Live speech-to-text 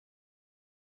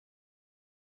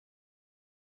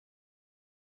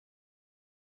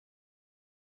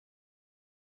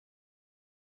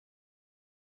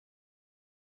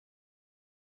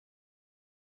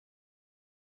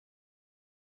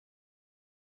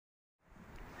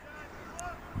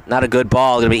Not a good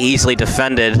ball. Going to be easily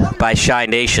defended by Shy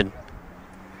Nation.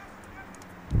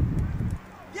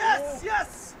 Yes,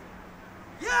 yes,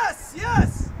 yes,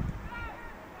 yes.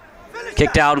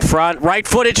 Kick down front,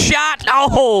 right-footed shot.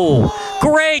 Oh,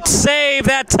 great save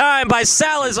that time by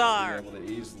Salazar. Able to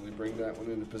easily bring that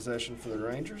one into possession for the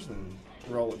Rangers and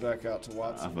roll it back out to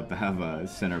Watson. I have a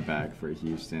center back for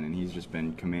Houston, and he's just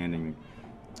been commanding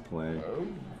the play. Oh,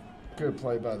 good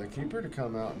play by the keeper to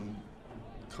come out and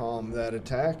calm that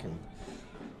attack and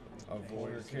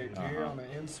avoid KG on the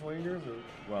in-swinger. The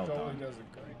goalie does a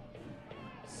great,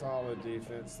 solid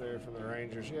defense there from the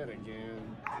Rangers yet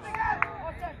again.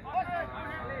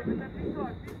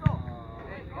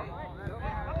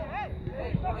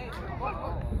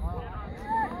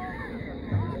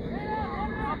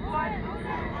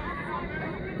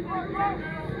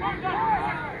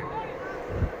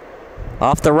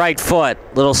 Off the right foot,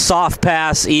 little soft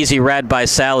pass, easy read by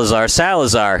Salazar.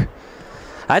 Salazar,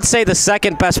 I'd say the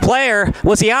second best player.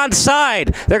 Was he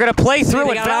onside? They're going to play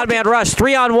through it. Odd man rush,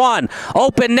 3-on-1.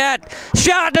 Open net,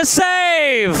 shot to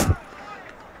save.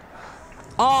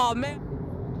 Oh, man.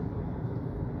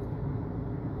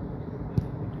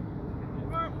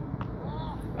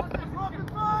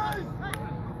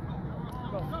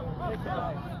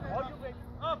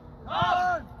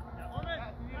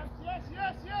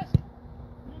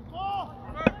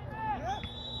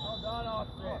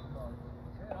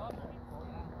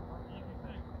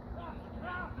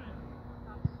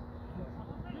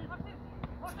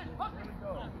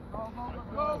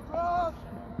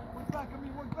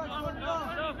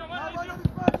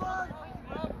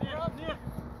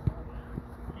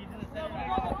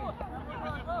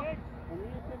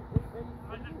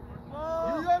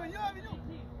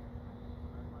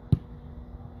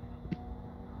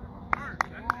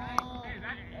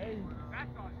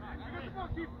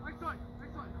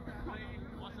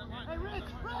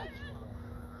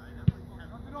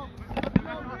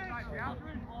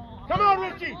 Come on,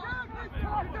 Richie!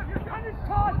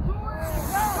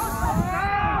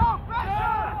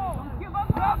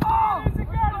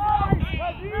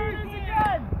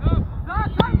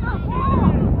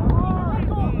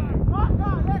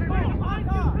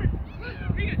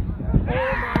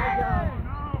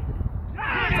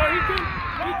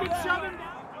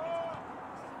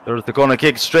 There's the corner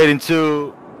kick straight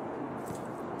into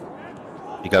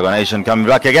Chicago Nation, coming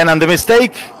back again, and the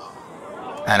mistake.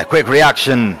 And a quick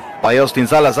reaction by Austin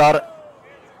Salazar.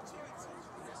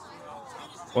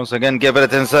 Once again, Gebret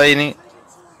Ensaini.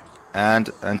 And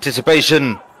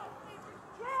anticipation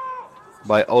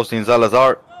by Austin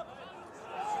Salazar.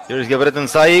 Here's Gebret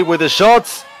Ensai with the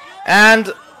shots. And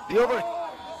the over.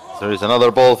 There is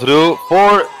another ball through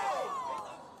for